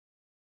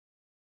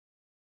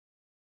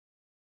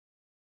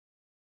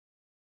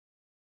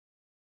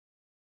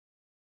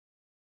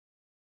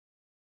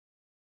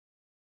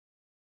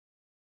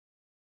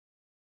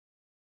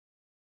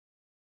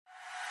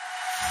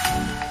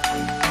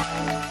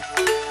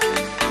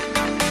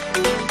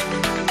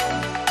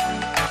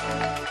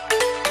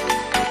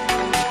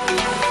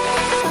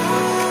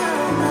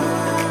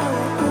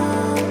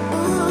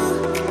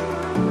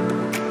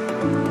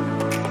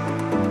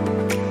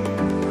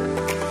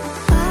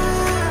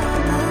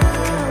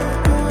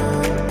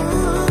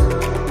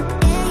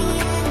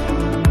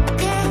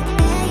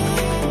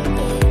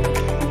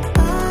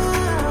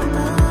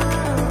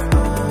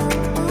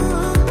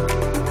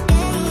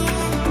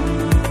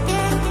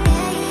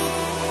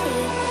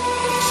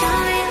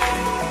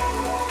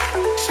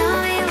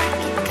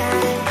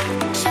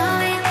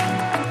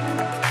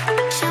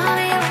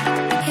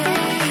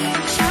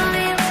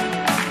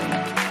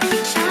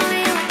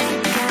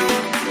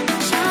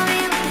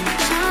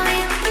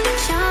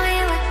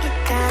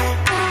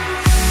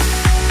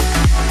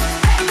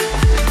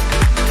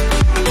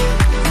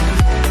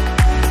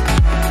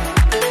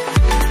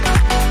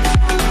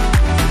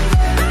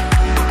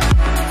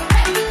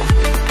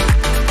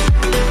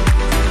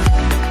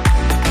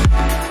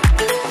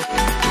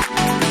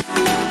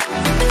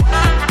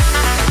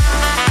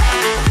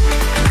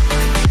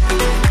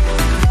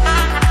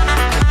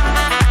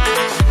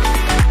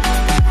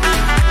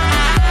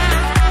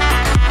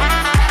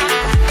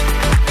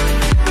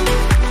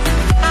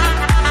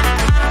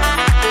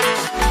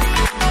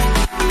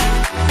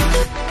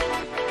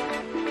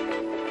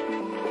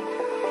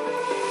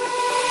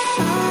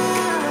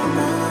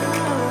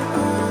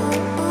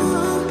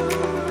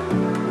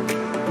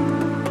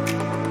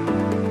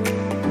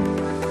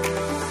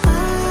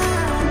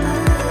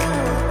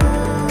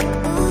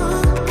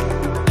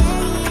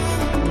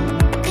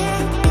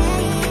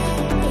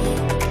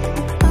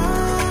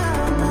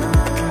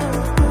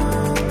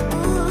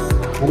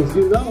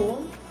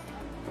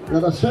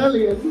that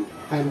Australian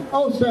and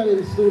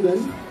Australian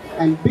students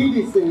and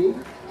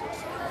BDC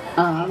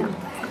are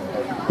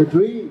the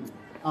dream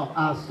of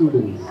our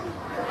students.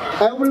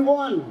 Every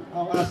one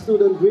of our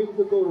students dream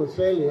to go to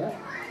Australia,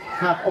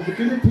 have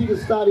opportunity to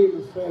study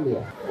in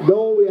Australia.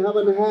 Though we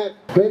haven't had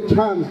great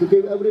chance to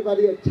give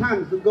everybody a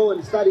chance to go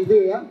and study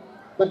there,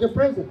 but the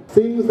present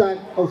seems that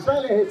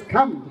Australia has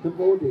come to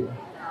Cambodia.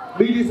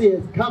 BDC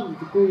has come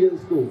to Krou Yeung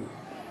School.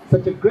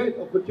 Such a great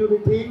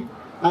opportunity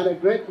and a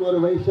great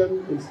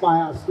motivation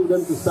inspire our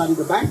students to study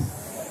the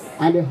best.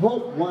 And they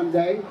hope one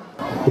day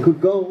they could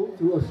go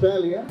to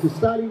Australia to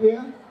study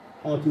there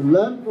or to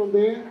learn from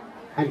there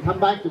and come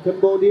back to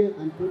Cambodia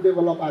and to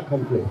develop our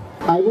country.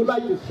 I would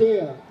like to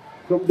share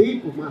from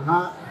deep of my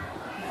heart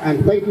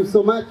and thank you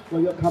so much for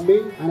your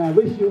coming and I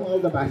wish you all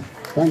the best.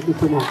 Thank you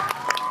so much.